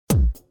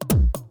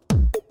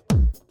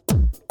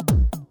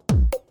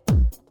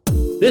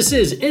This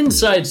is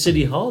Inside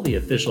City Hall, the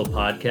official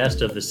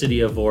podcast of the City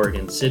of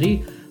Oregon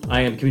City.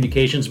 I am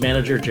Communications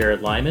Manager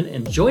Jared Lyman,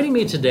 and joining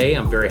me today,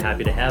 I'm very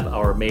happy to have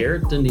our Mayor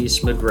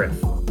Denyse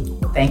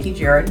McGriff. Thank you,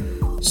 Jared.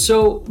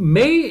 So,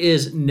 May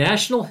is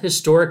National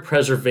Historic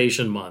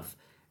Preservation Month,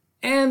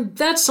 and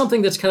that's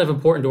something that's kind of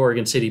important to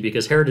Oregon City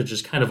because heritage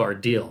is kind of our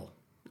deal,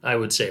 I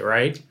would say,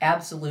 right?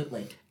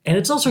 Absolutely. And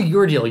it's also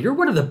your deal. You're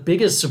one of the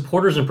biggest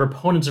supporters and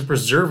proponents of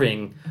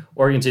preserving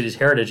Oregon City's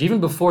heritage. Even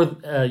before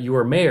you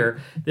were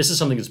mayor, this is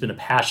something that's been a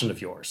passion of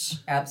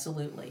yours.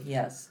 Absolutely,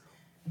 yes.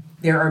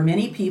 There are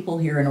many people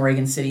here in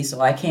Oregon City,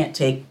 so I can't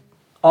take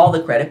all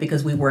the credit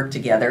because we work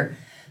together,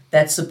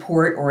 that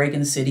support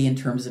Oregon City in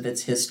terms of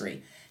its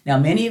history. Now,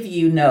 many of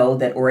you know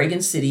that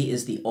Oregon City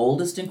is the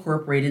oldest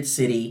incorporated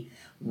city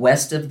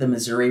west of the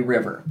Missouri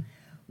River.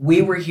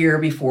 We were here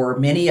before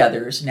many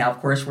others. Now, of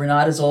course, we're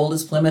not as old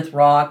as Plymouth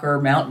Rock or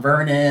Mount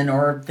Vernon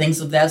or things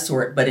of that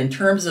sort, but in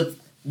terms of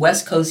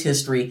West Coast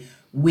history,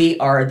 we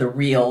are the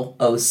real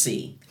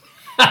OC.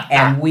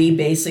 And we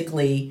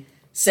basically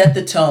set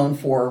the tone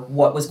for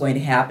what was going to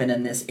happen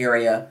in this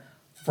area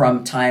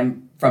from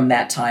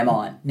that time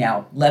on.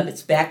 Now,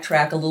 let's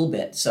backtrack a little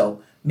bit.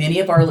 So many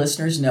of our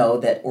listeners know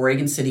that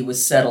Oregon City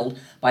was settled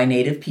by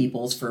native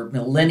peoples for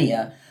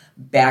millennia,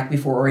 back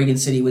before Oregon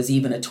City was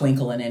even a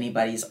twinkle in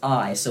anybody's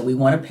eye. So we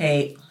want to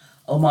pay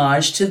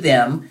homage to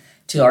them,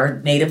 to our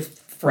native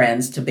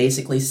friends, to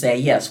basically say,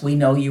 yes, we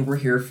know you were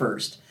here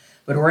first.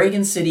 But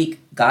Oregon City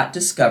got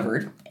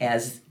discovered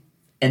as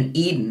an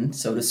Eden,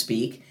 so to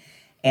speak,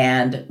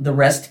 and the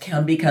rest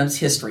becomes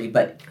history.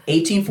 But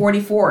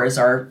 1844 is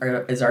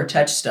our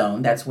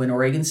touchstone. That's when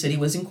Oregon City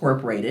was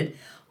incorporated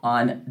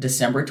on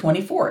December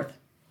 24th.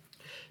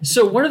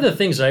 So one of the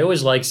things I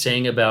always like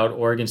saying about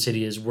Oregon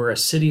City is we're a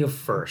city of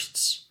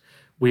firsts.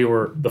 We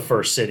were the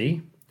first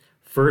city,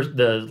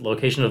 the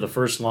location of the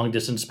first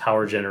long-distance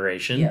power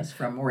generation. Yes,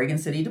 from Oregon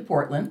City to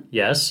Portland.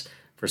 Yes,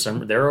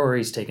 they're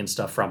always taking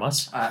stuff from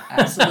us.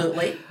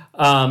 Absolutely.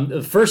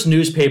 The first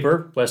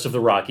newspaper west of the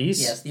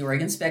Rockies. Yes, the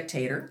Oregon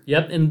Spectator.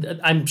 Yep, and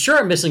I'm sure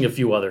I'm missing a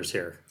few others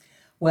here.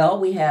 Well,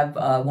 we have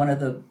one of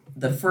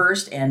the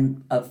first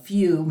and a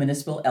few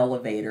municipal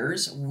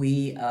elevators.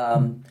 We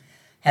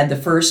had the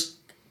first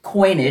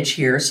coinage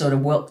here,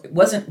 it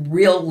wasn't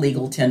real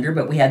legal tender,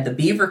 but we had the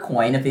beaver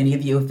coin. If any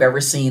of you have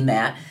ever seen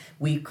that,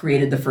 we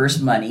created the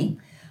first money.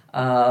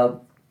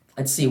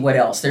 Let's see what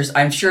else.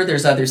 I'm sure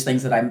there's other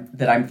things that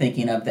I'm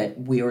thinking of that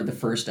we were the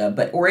first of,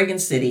 but Oregon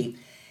City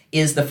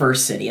is the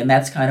first city, and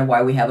that's kind of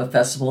why we have a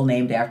festival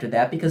named after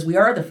that, because we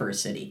are the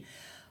first city.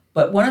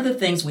 But one of the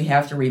things we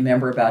have to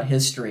remember about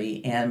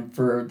history, and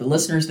for the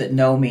listeners that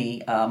know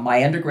me,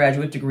 my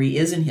undergraduate degree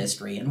is in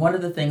history, and one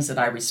of the things that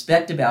I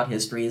respect about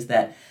history is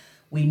that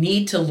we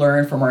need to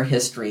learn from our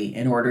history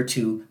in order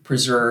to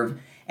preserve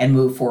and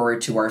move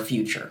forward to our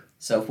future.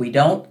 So if we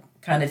don't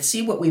kind of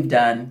see what we've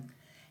done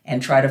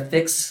and try to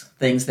fix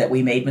things that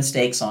we made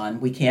mistakes on,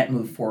 we can't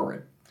move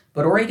forward.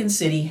 But Oregon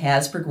City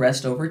has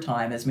progressed over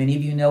time. As many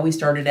of you know, we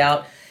started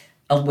out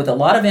with a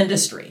lot of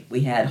industry.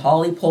 We had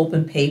Holly Pulp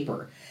and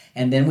Paper,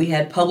 and then we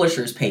had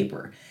Publishers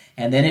Paper,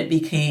 and then it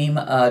became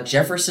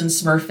Jefferson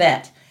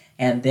Smurfette,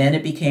 and then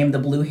it became the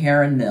Blue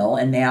Heron Mill,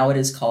 and now it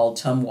is called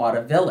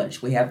Tumwata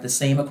Village. We have the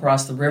same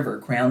across the river.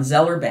 Crown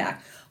Zellerback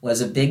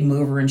was a big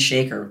mover and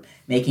shaker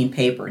making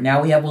paper.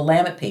 Now we have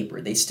Willamette Paper.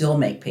 They still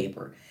make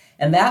paper.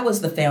 And that was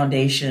the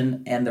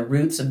foundation and the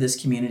roots of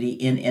this community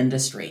in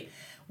industry.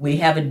 We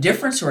have a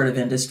different sort of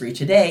industry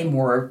today,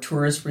 more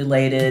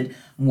tourist-related,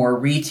 more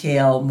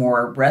retail,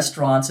 more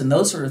restaurants, and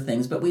those sort of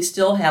things, but we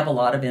still have a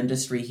lot of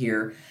industry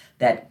here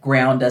that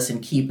ground us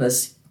and keep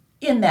us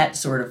in that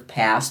sort of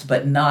past,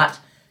 but not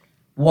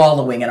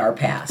wallowing in our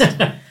past.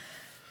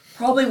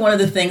 Probably one of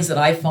the things that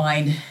I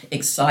find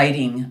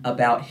exciting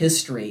about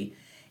history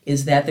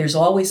is that there's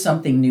always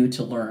something new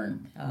to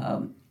learn.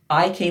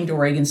 I came to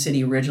Oregon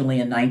City originally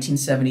in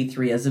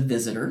 1973 as a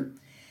visitor.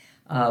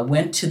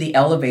 Went to the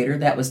elevator.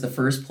 That was the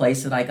first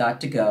place that I got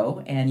to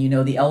go. And you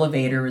know, the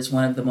elevator is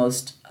one of the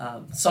most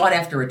sought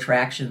after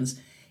attractions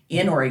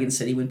in Oregon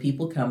City. When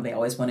people come, they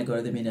always want to go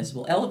to the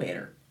municipal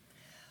elevator.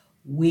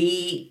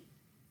 We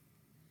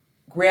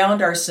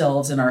ground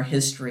ourselves in our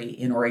history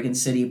in Oregon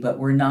City, but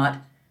we're not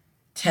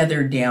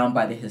tethered down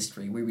by the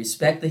history. We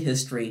respect the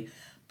history,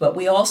 but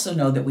we also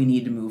know that we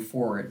need to move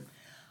forward.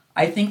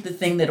 I think the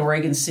thing that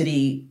Oregon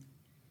City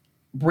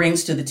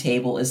brings to the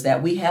table is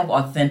that we have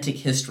authentic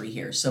history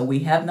here. So we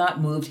have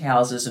not moved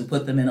houses and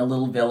put them in a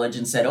little village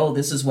and said, oh,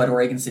 this is what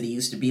Oregon City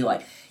used to be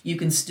like. You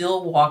can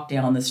still walk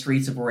down the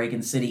streets of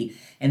Oregon City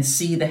and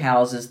see the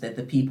houses that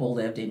the people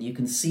lived in. You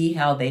can see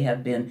how they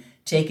have been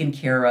taken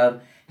care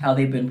of, how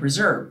they've been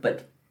preserved.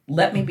 But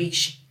let me be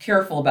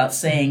careful about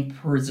saying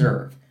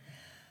preserve.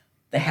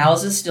 The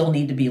houses still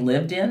need to be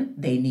lived in.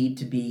 They need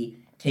to be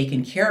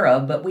taken care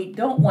of, but we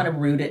don't want to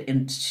root it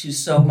into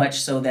so much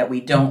so that we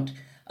don't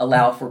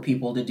allow for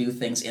people to do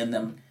things in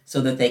them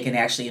so that they can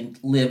actually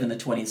live in the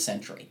 20th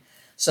century.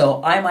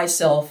 So I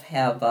myself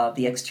have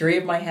the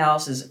exterior of my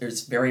house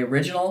is very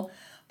original,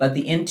 but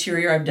the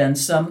interior I've done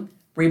some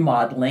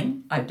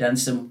remodeling. I've done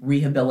some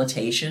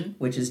rehabilitation,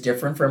 which is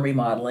different from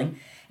remodeling.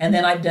 And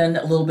then I've done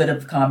a little bit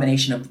of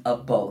combination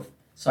of both.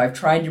 So I've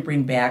tried to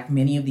bring back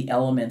many of the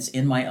elements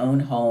in my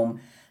own home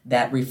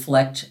that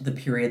reflect the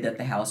period that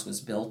the house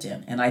was built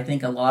in. And I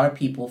think a lot of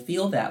people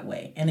feel that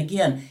way. And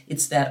again,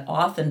 it's that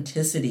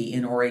authenticity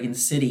in Oregon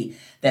City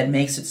that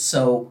makes it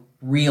so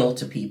real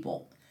to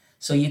people.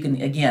 So you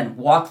can, again,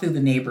 walk through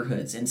the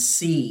neighborhoods and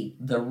see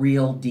the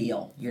real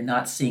deal. You're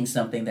not seeing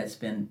something that's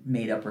been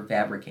made up or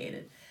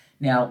fabricated.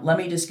 Now, let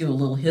me just give a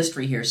little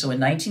history here. So in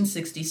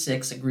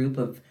 1966, a group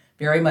of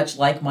very much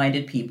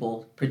like-minded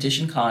people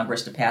petitioned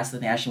Congress to pass the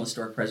National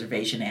Historic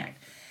Preservation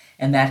Act.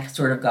 And that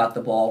sort of got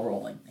the ball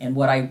rolling. And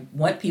what I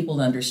want people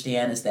to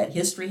understand is that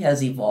history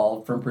has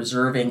evolved from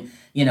preserving,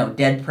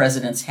 dead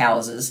presidents'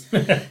 houses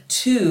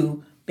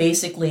to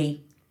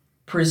basically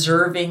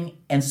preserving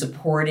and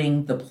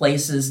supporting the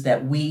places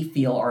that we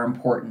feel are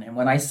important. And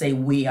when I say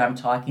we, I'm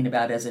talking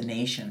about as a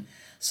nation.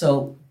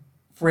 So,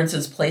 for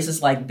instance,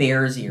 places like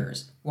Bears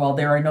Ears, while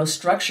there are no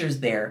structures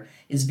there,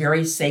 is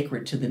very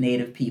sacred to the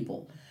Native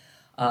people.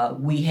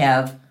 We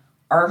have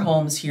our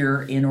homes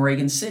here in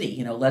Oregon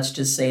City. Let's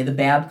just say the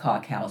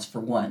Babcock House,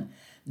 for one.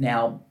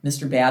 Now,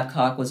 Mr.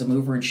 Babcock was a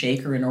mover and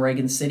shaker in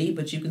Oregon City,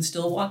 but you can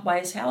still walk by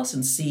his house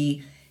and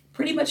see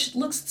pretty much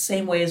looks the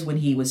same way as when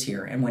he was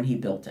here and when he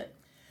built it.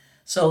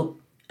 So,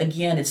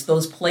 again, it's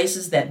those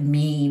places that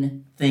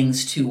mean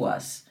things to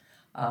us.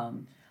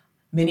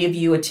 Many of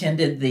you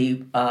attended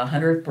the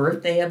 100th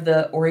birthday of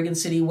the Oregon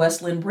City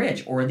Westland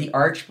Bridge, or the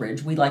Arch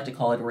Bridge. We like to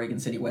call it Oregon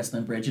City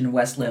Westland Bridge. In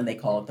Westland, they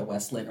call it the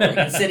Westland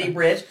Oregon City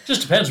Bridge.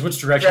 Just depends which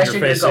direction you're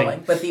facing.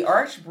 Going. But the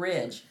Arch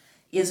Bridge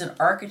is an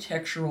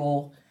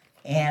architectural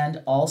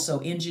and also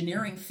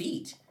engineering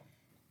feat.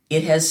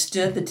 It has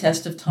stood the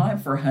test of time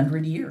for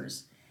 100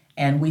 years.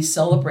 And we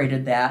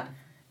celebrated that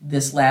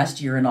this last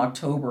year in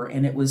October,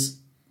 and it was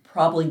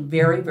probably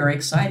very, very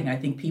exciting. I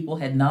think people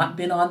had not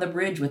been on the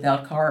bridge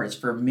without cars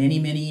for many,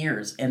 many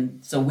years.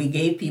 And so we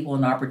gave people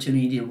an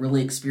opportunity to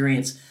really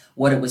experience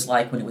what it was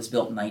like when it was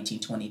built in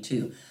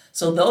 1922.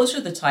 So those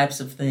are the types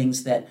of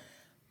things that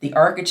the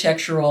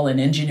architectural and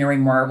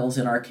engineering marvels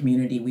in our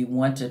community we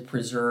want to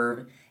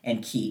preserve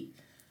and keep.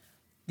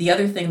 The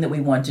other thing that we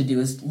want to do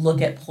is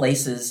look at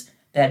places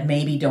that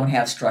maybe don't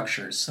have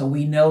structures. So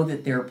we know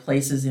that there are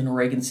places in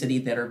Oregon City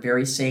that are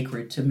very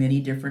sacred to many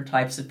different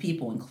types of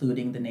people,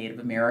 including the Native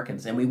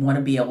Americans. And we want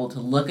to be able to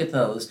look at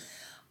those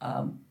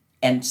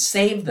and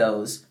save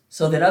those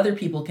so that other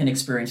people can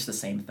experience the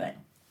same thing.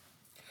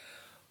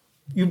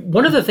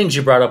 One of the things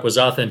you brought up was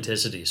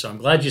authenticity. So I'm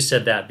glad you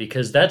said that,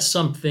 because that's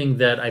something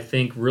that I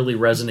think really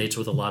resonates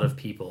with a lot of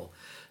people.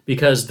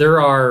 Because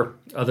there are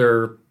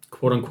other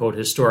quote-unquote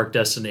historic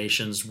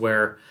destinations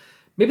where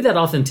maybe that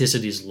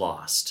authenticity is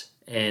lost.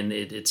 And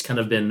it's kind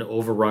of been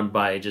overrun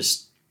by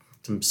just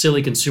some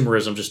silly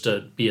consumerism just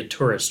to be a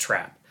tourist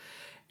trap.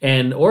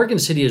 And Oregon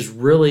City has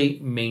really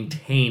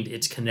maintained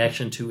its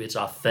connection to its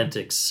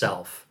authentic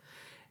self.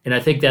 And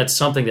I think that's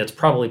something that's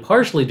probably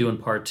partially due in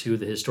part to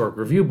the Historic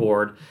Review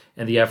Board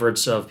and the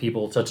efforts of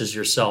people such as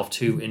yourself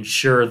to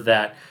ensure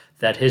that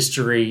that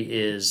history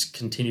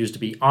continues to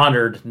be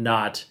honored,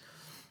 not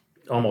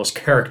almost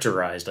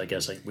characterized, I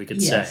guess we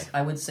could say. Yes,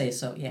 I would say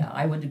so. Yeah,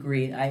 I would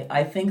agree.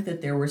 I think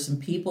that there were some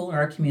people in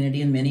our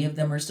community, and many of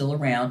them are still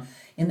around,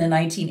 in the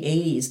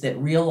 1980s that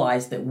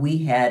realized that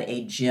we had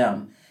a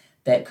gem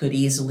that could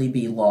easily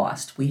be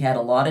lost. We had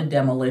a lot of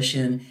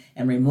demolition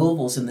and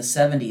removals in the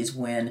 70s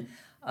when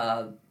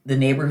the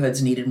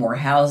neighborhoods needed more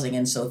housing,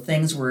 and so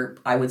things were,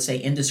 I would say,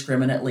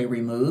 indiscriminately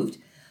removed.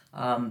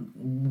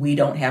 We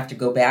don't have to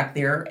go back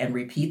there and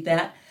repeat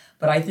that.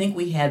 But I think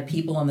we had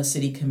people on the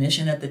city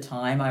commission at the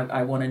time.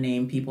 I want to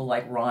name people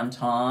like Ron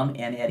Tom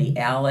and Eddie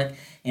Alec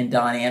and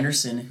Don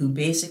Anderson, who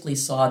basically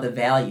saw the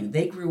value.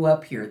 They grew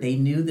up here. They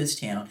knew this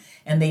town,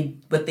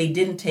 but they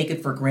didn't take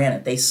it for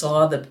granted. They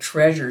saw the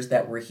treasures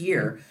that were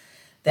here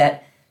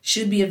that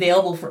should be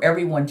available for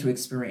everyone to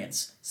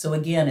experience. So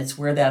again, it's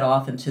where that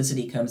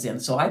authenticity comes in.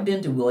 So I've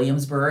been to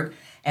Williamsburg,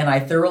 and I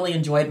thoroughly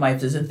enjoyed my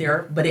visit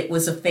there, but it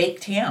was a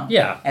fake town.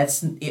 Yeah.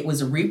 It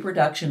was a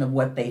reproduction of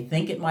what they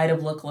think it might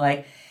have looked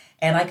like.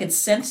 And I could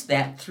sense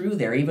that through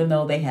there, even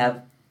though they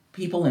have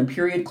people in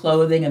period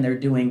clothing and they're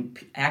doing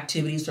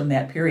activities from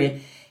that period,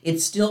 it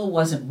still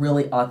wasn't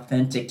really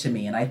authentic to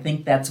me. And I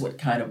think that's what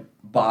kind of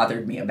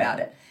bothered me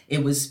about it.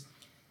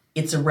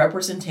 It's a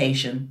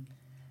representation,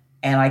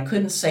 and I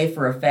couldn't say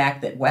for a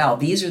fact that, wow,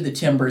 these are the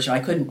timbers. I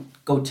couldn't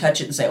go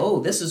touch it and say,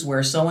 oh, this is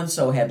where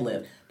so-and-so had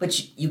lived.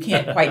 But you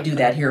can't quite do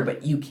that here,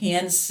 but you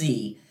can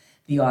see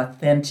the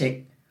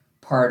authentic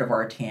part of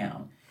our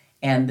town.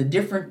 And the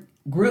different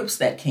groups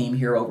that came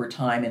here over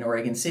time in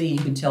Oregon City, you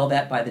can tell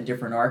that by the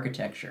different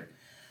architecture.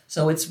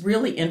 So it's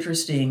really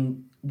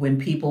interesting when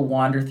people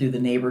wander through the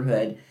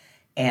neighborhood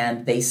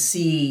and they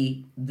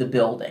see the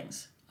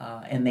buildings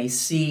and they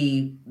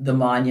see the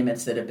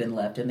monuments that have been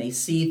left, and they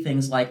see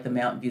things like the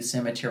Mountain View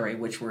Cemetery,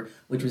 which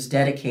was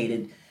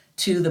dedicated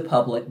to the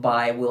public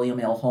by William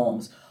L.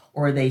 Holmes,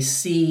 or they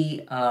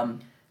see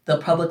the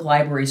Public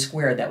Library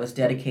Square that was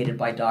dedicated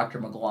by Dr.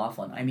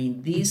 McLaughlin. I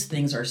mean, these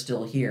things are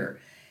still here.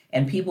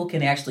 and people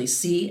can actually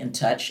see and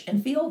touch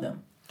and feel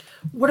them.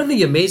 One of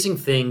the amazing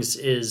things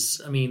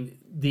is, I mean,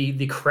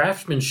 the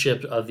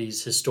craftsmanship of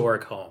these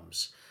historic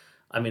homes.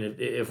 I mean,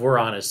 if we're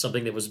honest,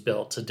 something that was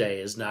built today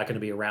is not going to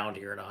be around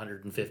here in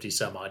 150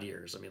 some odd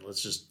years. I mean,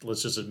 let's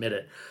just admit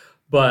it.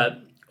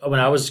 But when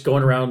I was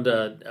going around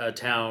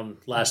town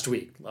last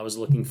week, I was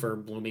looking for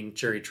blooming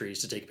cherry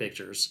trees to take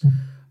pictures,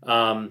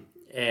 and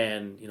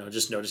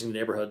just noticing the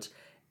neighborhoods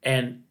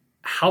and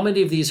how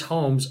many of these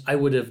homes I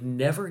would have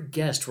never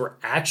guessed were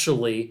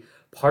actually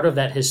part of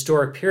that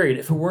historic period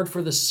if it weren't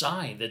for the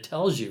sign that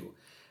tells you.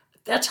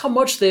 That's how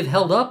much they've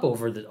held up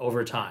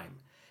over time.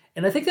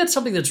 And I think that's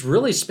something that's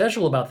really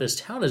special about this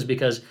town is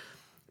because,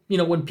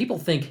 when people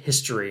think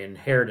history and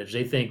heritage,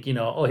 they think,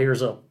 oh,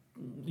 here's a,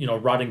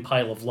 rotting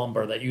pile of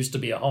lumber that used to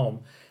be a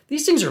home.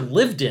 These things are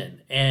lived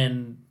in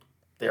and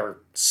they're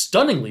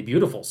stunningly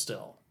beautiful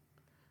still.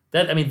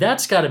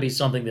 That's got to be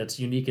something that's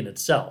unique in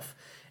itself.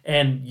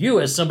 And you,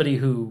 as somebody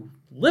who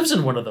lives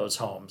in one of those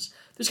homes,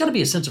 there's got to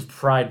be a sense of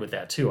pride with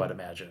that too, I'd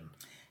imagine.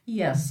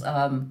 Yes,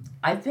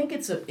 I think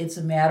it's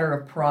a matter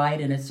of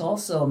pride, and it's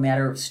also a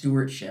matter of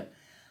stewardship.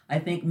 I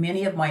think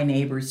many of my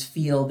neighbors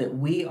feel that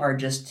we are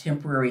just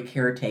temporary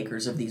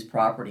caretakers of these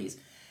properties,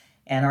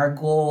 and our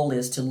goal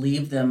is to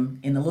leave them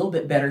in a little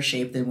bit better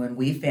shape than when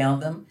we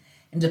found them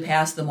and to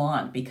pass them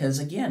on, because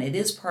again, it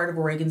is part of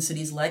Oregon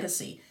City's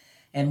legacy.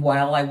 And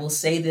while I will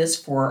say this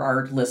for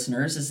our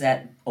listeners is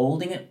that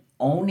owning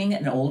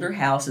an older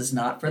house is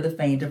not for the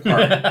faint of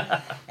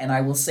heart. And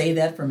I will say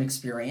that from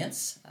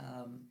experience.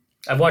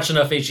 I've watched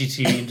enough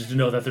HGTV to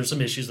know that there's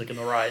some issues that can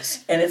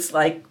arise. And it's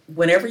like,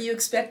 whenever you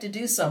expect to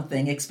do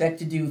something, expect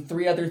to do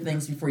 3 other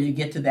things before you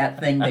get to that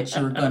thing that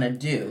you're going to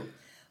do.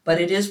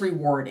 But it is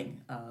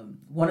rewarding.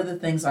 One of the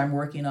things I'm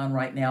working on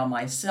right now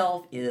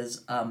myself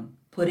is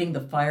putting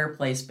the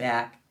fireplace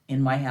back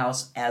in my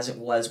house as it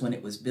was when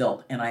it was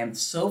built. And I am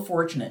so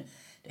fortunate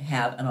to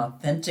have an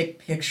authentic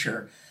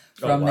picture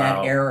from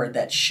that era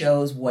that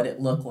shows what it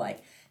looked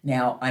like.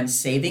 Now, I'm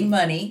saving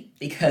money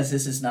because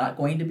this is not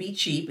going to be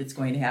cheap. It's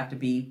going to have to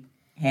be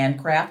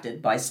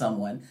handcrafted by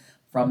someone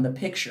from the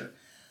picture.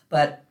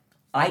 But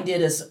I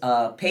did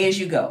a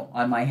pay-as-you-go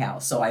on my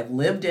house. So I've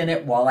lived in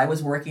it while I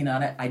was working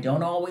on it. I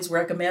don't always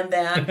recommend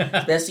that,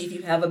 especially if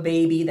you have a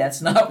baby.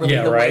 That's not really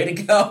the way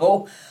to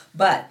go.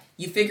 But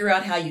you figure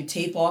out how you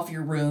tape off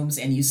your rooms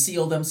and you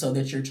seal them so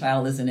that your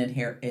child isn't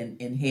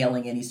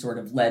inhaling any sort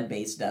of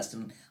lead-based dust.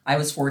 And I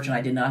was fortunate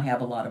I did not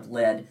have a lot of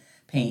lead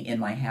paint in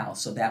my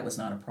house, so that was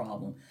not a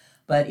problem.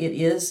 But it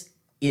is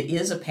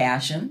a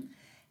passion,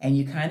 and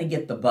you kind of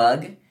get the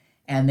bug,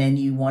 and then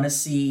you want to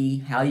see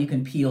how you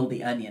can peel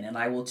the onion. And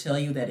I will tell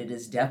you that it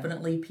is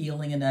definitely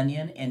peeling an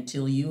onion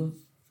until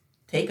you've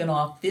taken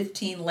off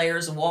 15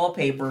 layers of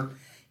wallpaper.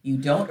 You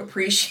don't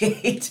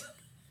appreciate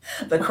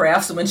the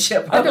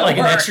craftsmanship. I've got like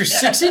an extra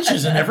 6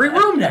 inches in every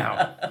room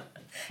now.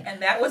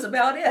 And that was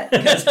about it,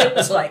 because it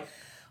was like,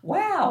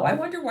 wow, I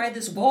wonder why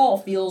this wall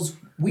feels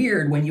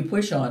weird when you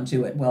push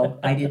onto it. Well,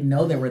 I didn't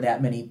know there were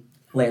that many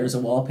layers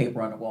of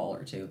wallpaper on a wall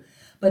or two.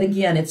 But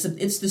again, it's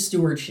the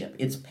stewardship.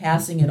 It's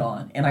passing it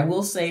on. And I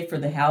will say for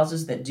the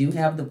houses that do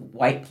have the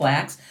white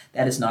plaques,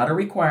 that is not a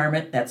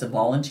requirement. That's a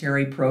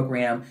voluntary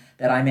program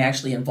that I'm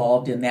actually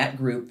involved in that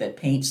group that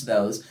paints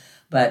those.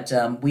 But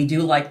we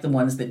do like the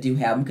ones that do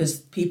have them because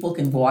people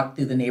can walk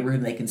through the neighborhood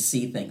and they can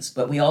see things.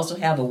 But we also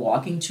have a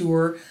walking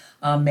tour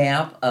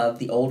map of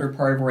the older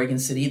part of Oregon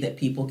City that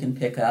people can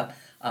pick up.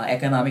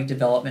 Economic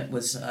Development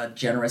was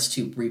generous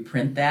to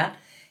reprint that,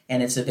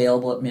 and it's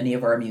available at many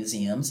of our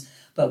museums.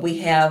 But we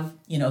have,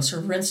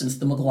 so for instance,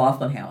 the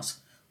McLaughlin House.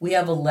 We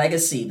have a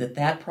legacy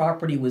that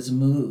property was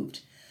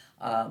moved.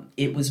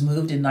 It was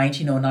moved in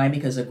 1909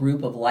 because a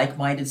group of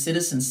like-minded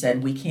citizens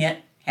said we can't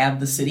have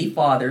the city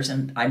fathers,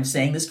 and I'm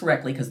saying this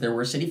correctly because there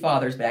were city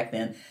fathers back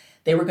then.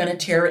 They were going to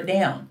tear it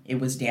down. It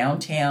was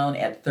downtown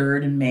at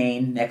 3rd and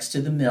Main next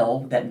to the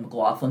mill that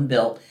McLaughlin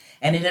built,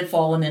 and it had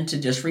fallen into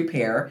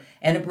disrepair,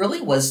 and it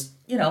really was,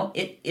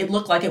 it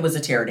looked like it was a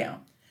tear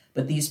down.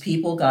 But these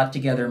people got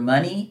together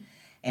money,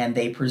 and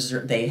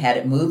they had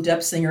it moved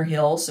up Singer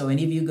Hill. So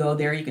any of you go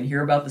there, you can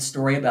hear about the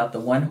story about the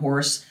one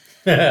horse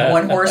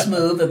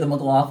move of the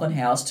McLaughlin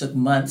House. Took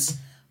months,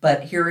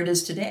 but here it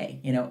is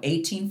today,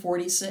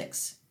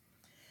 1846.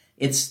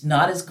 It's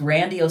not as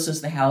grandiose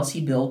as the house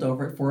he built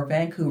over at Fort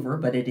Vancouver,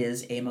 but it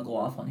is a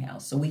McLaughlin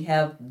house. So we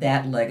have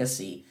that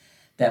legacy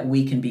that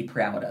we can be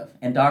proud of.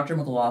 And Dr.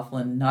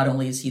 McLaughlin, not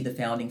only is he the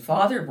founding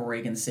father of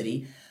Oregon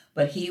City,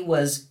 but he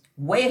was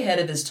way ahead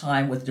of his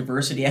time with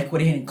diversity,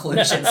 equity, and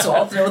inclusion. So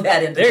I'll throw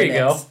that into there you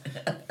go.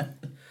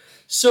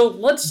 So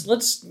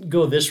let's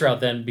go this route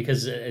then,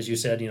 because as you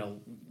said,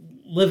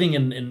 living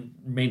and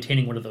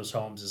maintaining one of those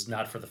homes is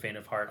not for the faint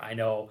of heart. I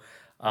know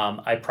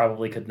I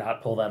probably could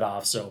not pull that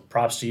off, so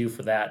props to you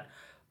for that.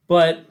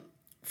 But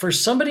for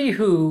somebody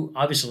who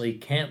obviously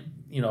can't,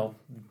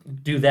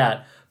 do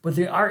that, but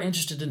they are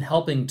interested in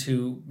helping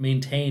to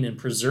maintain and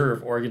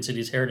preserve Oregon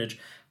City's heritage,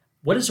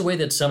 what is a way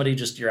that somebody,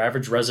 just your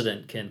average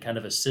resident, can kind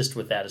of assist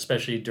with that,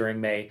 especially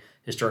during May,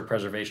 Historic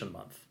Preservation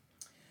Month?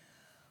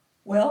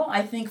 Well,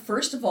 I think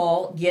first of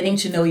all, getting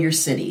to know your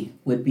city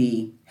would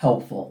be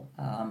helpful.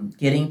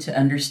 Getting to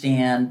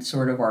understand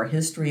sort of our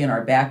history and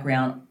our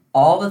background,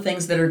 all the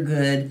things that are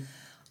good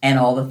and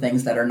all the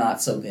things that are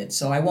not so good.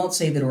 So I won't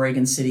say that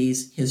Oregon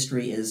City's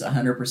history is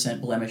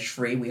 100% blemish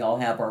free. We all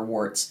have our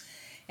warts.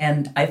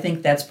 And I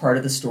think that's part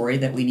of the story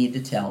that we need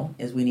to tell,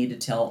 is we need to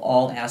tell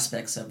all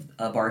aspects of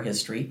our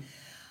history.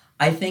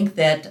 I think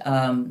that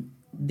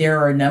there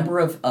are a number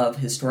of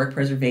historic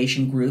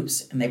preservation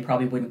groups, and they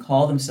probably wouldn't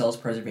call themselves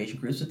preservation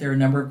groups, but there are a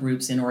number of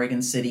groups in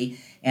Oregon City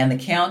and the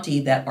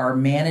county that are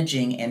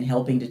managing and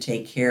helping to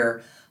take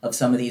care of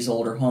some of these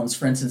older homes.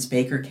 For instance,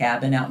 Baker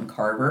Cabin out in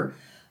Carver,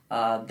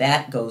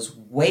 that goes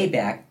way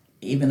back,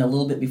 even a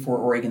little bit before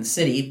Oregon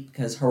City,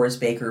 because Horace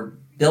Baker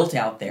built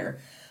out there.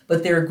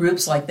 But there are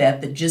groups like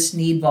that that just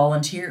need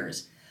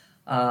volunteers.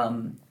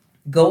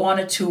 Go on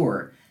a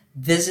tour,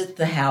 visit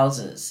the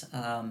houses,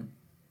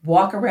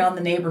 walk around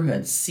the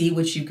neighborhood, see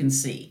what you can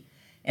see.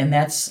 And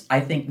that's, I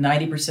think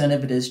 90%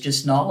 of it is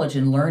just knowledge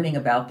and learning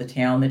about the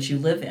town that you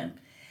live in.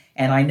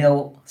 And I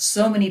know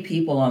so many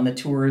people on the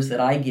tours that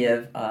I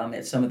give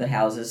at some of the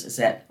houses is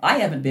that I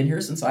haven't been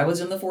here since I was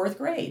in the 4th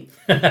grade.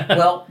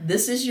 Well,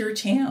 this is your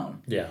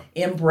town. Yeah.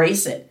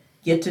 Embrace it.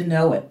 Get to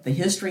know it. The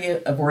history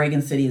of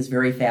Oregon City is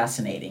very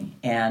fascinating,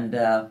 and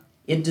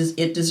it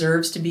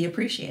deserves to be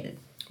appreciated.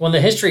 Well,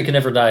 the history can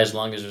never die as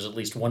long as there's at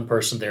least one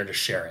person there to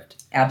share it.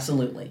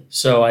 Absolutely.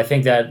 So I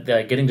think that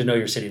getting to know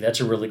your city, that's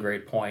a really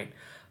great point.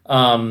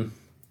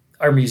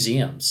 Our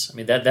museums, I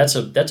mean, that's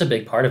a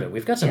big part of it.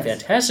 We've got some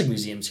fantastic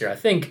museums here. I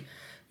think,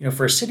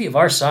 for a city of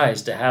our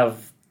size to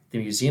have the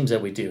museums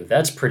that we do,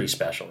 that's pretty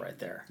special right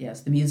there.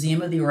 Yes, the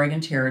Museum of the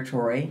Oregon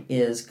Territory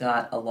is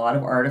got a lot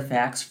of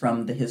artifacts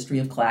from the history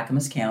of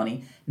Clackamas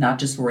County, not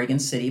just Oregon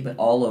City, but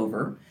all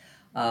over.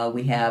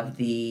 We have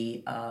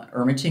the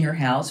Ermitinger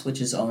House,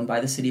 which is owned by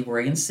the city of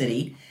Oregon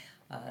City.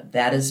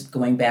 That is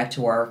going back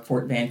to our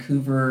Fort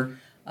Vancouver,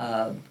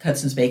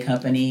 Hudson's Bay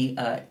Company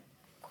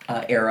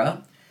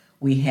era.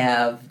 We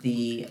have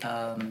the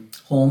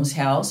Holmes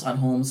House on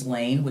Holmes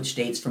Lane, which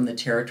dates from the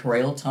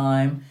territorial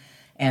time.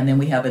 And then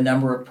we have a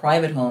number of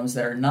private homes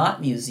that are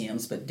not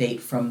museums, but date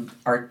from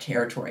our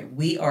territory.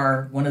 We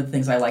are, one of the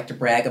things I like to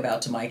brag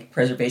about to my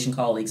preservation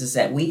colleagues is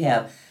that we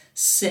have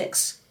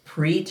 6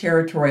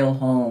 pre-territorial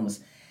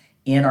homes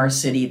in our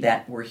city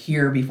that were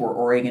here before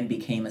Oregon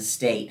became a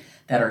state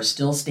that are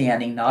still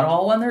standing, not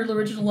all on their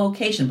original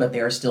location, but they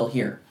are still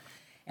here.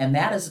 And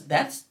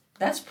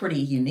that's pretty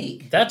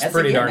unique. That's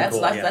pretty darn cool.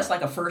 That's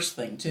like a first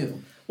thing,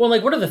 too. Well,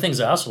 like one of the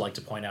things I also like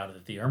to point out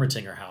at the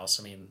Ermitinger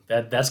House, I mean,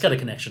 that's got a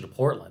connection to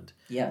Portland.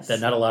 Yes. That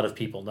not a lot of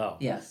people know.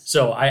 Yes.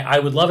 So I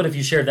would love it if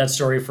you shared that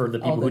story for the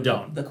people who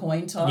don't. The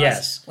coin toss?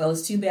 Yes. Well,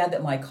 it's too bad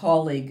that my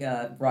colleague,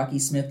 Rocky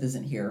Smith,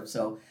 isn't here.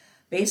 So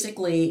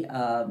basically,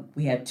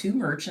 we had 2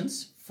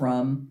 merchants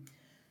from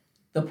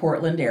the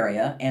Portland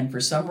area, and for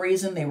some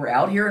reason they were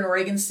out here in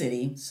Oregon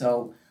City.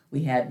 So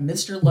we had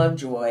Mr.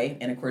 Lovejoy,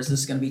 and of course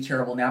this is going to be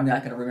terrible. Now I'm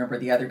not going to remember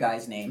the other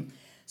guy's name.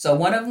 So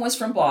one of them was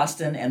from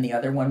Boston, and the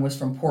other one was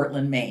from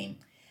Portland, Maine.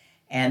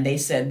 And they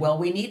said, well,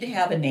 we need to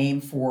have a name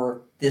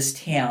for this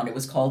town. It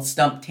was called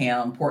Stump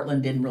Town.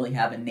 Portland didn't really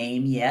have a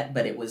name yet,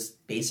 but it was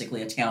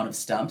basically a town of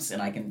stumps,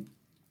 and I can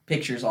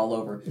pictures all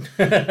over.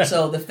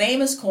 So the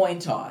famous coin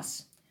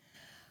toss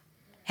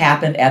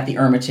happened at the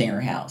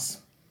Ermitinger House.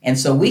 And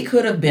so we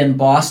could have been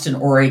Boston,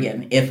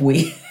 Oregon if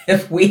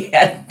we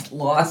had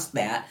lost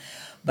that.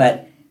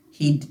 But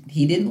he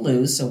didn't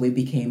lose, so we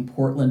became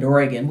Portland,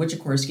 Oregon, which of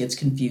course gets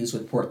confused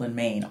with Portland,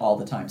 Maine all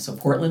the time. So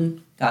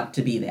Portland got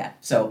to be that.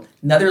 So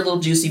another little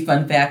juicy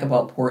fun fact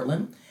about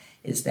Portland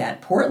is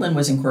that Portland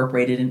was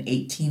incorporated in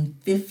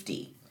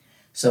 1850.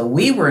 So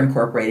we were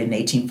incorporated in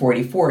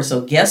 1844.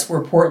 So guess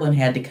where Portland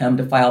had to come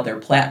to file their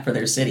plat for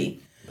their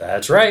city?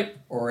 That's right.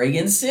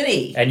 Oregon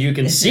City. And you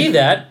can see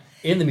that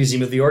in the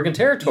Museum of the Oregon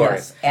Territory.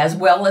 Yes, as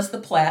well as the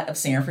plat of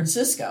San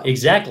Francisco.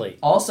 Exactly.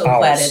 Also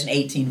platted in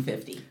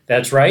 1850.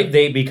 That's right.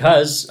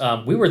 Because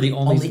we were the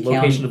only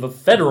location of a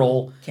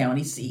federal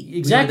county seat.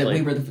 Exactly.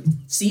 We were the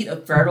seat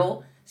of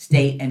federal,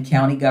 state, and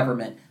county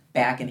government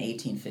back in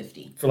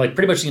 1850. For like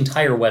pretty much the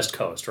entire West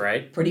Coast,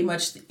 right? Pretty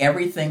much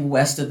everything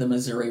west of the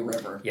Missouri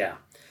River. Yeah.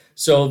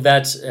 So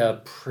that's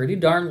a pretty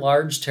darn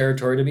large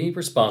territory to be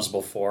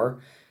responsible for.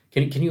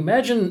 Can you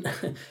imagine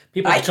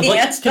people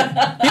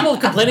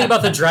complaining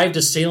about the drive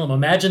to Salem?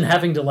 Imagine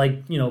having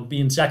to be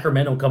in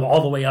Sacramento, come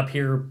all the way up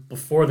here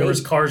before there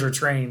was cars or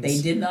trains.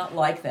 They did not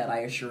like that,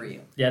 I assure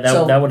you. Yeah,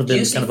 that would have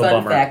been kind of a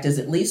bummer. Fun fact is,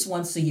 at least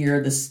once a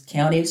year, the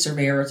county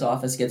surveyor's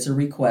office gets a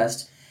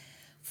request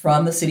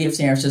from the city of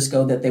San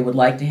Francisco that they would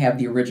like to have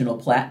the original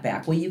plat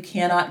back. Well, you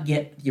cannot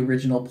get the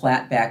original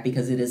plat back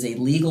because it is a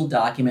legal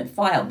document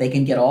filed. They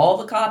can get all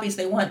the copies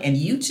they want, and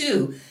you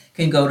too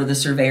can go to the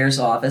surveyor's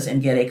office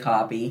and get a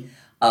copy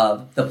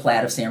of the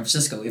plat of San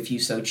Francisco if you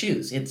so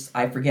choose.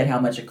 I forget how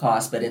much it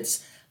costs, but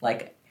it's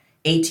like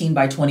 18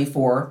 by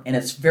 24, and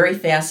it's very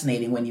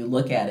fascinating when you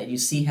look at it. You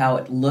see how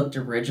it looked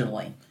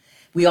originally.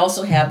 We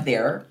also have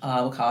there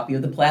a copy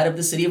of the plat of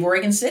the city of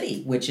Oregon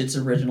City, which its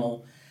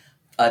original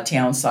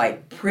town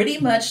site pretty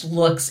much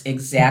looks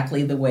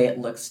exactly the way it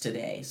looks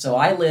today. So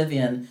I live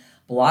in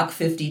Block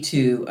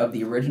 52 of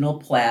the original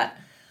plat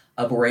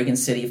of Oregon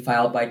City,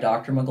 filed by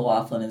Dr.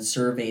 McLaughlin and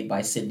surveyed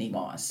by Sidney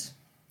Moss.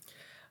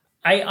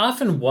 I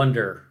often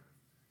wonder,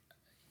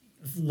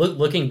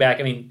 looking back,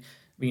 I mean,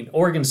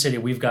 Oregon City,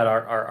 we've got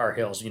our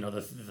hills,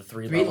 the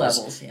three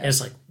levels. Yeah. And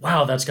it's like,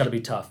 wow, that's got to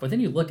be tough. But then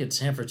you look at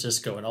San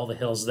Francisco and all the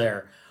hills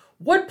there.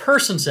 What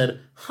person said,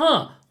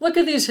 look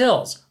at these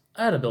hills.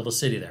 I ought to build a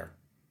city there.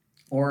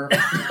 Or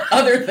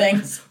other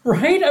things.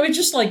 Right? I mean,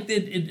 just like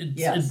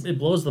it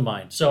blows the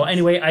mind. So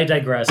anyway, I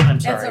digress.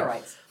 I'm sorry. That's all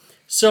right.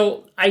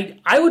 So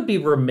I would be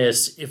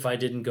remiss if I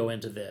didn't go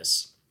into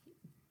this.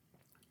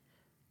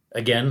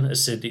 Again, a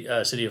city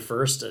of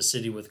first, a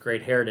city with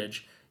great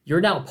heritage.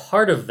 You're now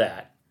part of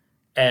that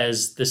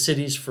as the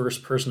city's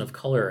first person of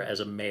color as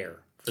a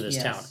mayor for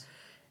this town.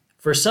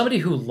 For somebody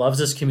who loves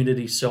this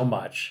community so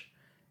much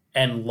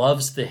and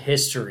loves the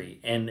history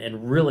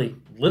and really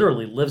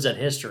literally lives that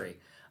history,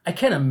 I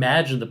can't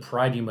imagine the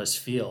pride you must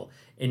feel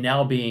in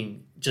now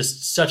being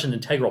just such an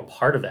integral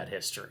part of that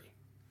history.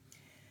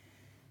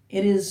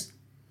 It is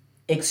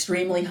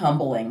extremely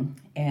humbling,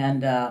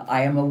 and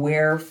I am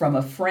aware from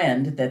a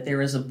friend that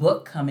there is a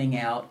book coming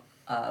out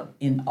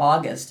in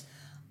August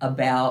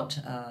about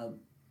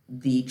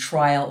the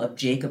trial of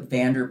Jacob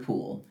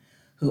Vanderpool,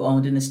 who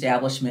owned an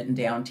establishment in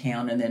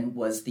downtown and then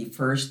was the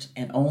first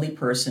and only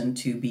person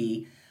to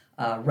be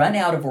run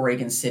out of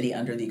Oregon City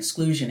under the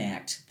Exclusion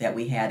Act that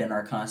we had in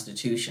our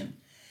Constitution.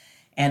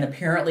 And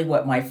apparently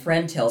what my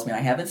friend tells me, I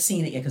haven't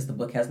seen it yet because the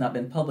book has not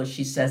been published,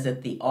 she says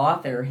that the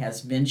author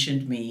has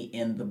mentioned me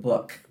in the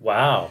book.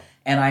 Wow.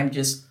 And I'm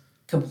just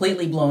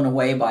completely blown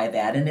away by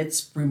that. And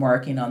it's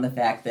remarking on the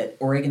fact that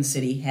Oregon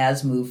City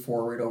has moved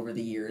forward over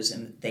the years,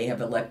 and they have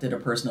elected a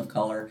person of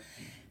color,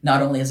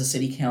 not only as a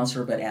city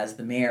councilor, but as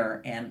the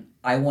mayor. And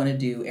I want to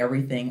do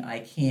everything I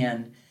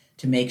can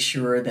to make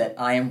sure that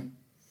I am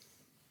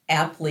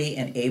aptly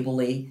and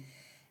ably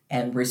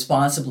and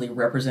responsibly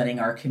representing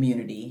our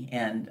community.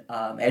 And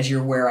as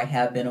you're aware, I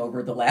have been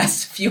over the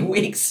last few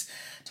weeks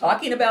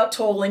talking about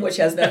tolling, which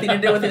has nothing to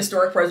do with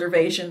historic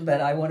preservation,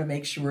 but I want to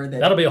make sure that...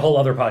 That'll be a whole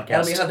other podcast.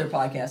 That'll be another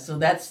podcast. So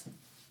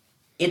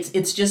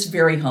it's just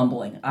very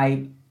humbling.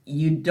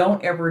 You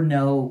don't ever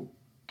know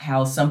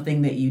how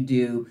something that you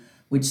do,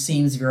 which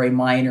seems very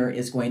minor,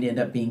 is going to end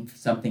up being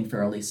something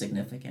fairly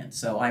significant.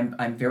 So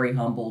I'm very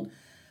humbled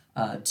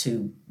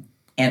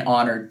and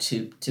honored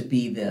to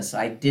be this.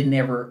 I didn't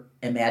ever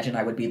imagine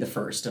I would be the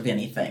first of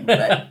anything,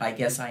 but I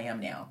guess I am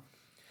now.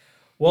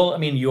 Well, I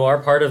mean, you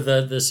are part of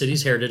the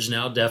city's heritage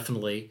now,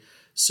 definitely.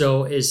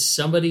 So as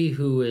somebody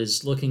who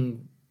is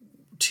looking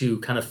to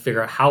kind of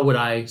figure out how would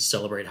I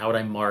celebrate, how would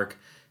I mark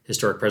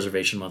Historic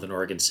Preservation Month in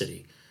Oregon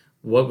City,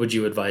 what would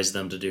you advise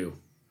them to do?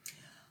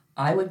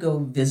 I would go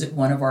visit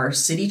one of our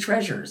city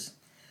treasures.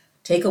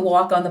 Take a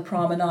walk on the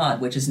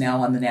promenade, which is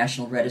now on the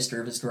National Register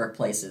of Historic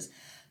Places.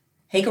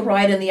 Take a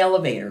ride in the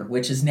elevator,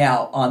 which is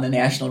now on the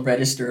National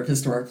Register of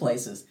Historic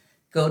Places.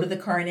 Go to the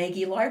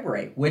Carnegie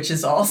Library, which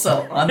is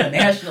also on the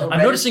National I'm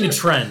Register noticing a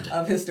trend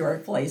of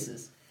Historic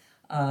Places.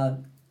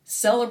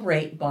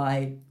 Celebrate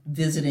by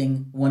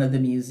visiting one of the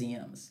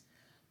museums.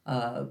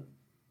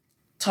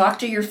 Talk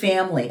to your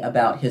family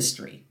about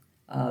history.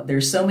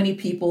 There's so many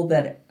people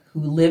who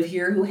live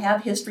here who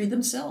have history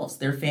themselves.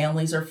 Their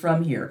families are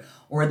from here,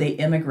 or they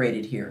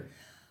immigrated here.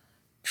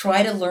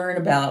 Try to learn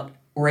about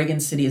Oregon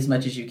City as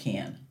much as you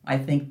can. I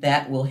think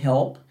that will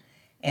help,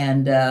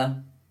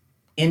 and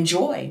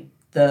enjoy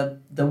the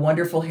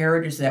wonderful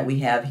heritage that we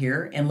have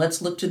here, and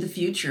let's look to the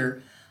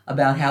future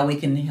about how we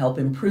can help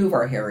improve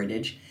our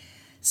heritage.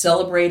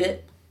 Celebrate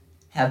it,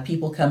 have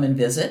people come and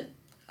visit,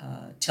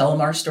 tell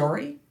them our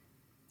story,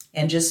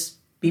 and just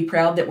be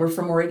proud that we're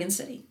from Oregon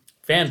City.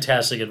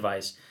 Fantastic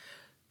advice.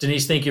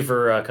 Denyse, thank you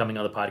for coming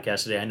on the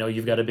podcast today. I know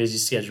you've got a busy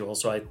schedule,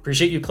 so I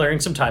appreciate you clearing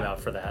some time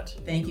out for that.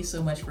 Thank you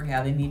so much for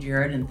having me,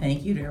 Jared, and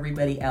thank you to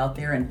everybody out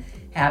there, and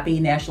happy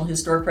National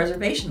Historic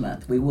Preservation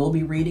Month. We will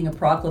be reading a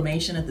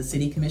proclamation at the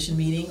City Commission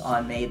meeting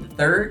on May the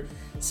 3rd,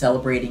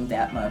 celebrating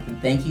that month. And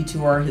thank you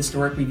to our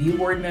Historic Review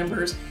Board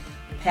members,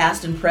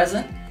 past and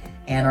present,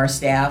 and our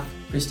staff,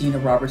 Christina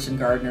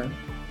Robertson-Gardner.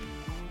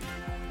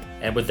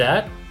 And with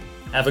that,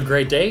 have a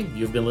great day.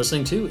 You've been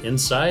listening to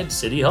Inside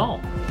City Hall.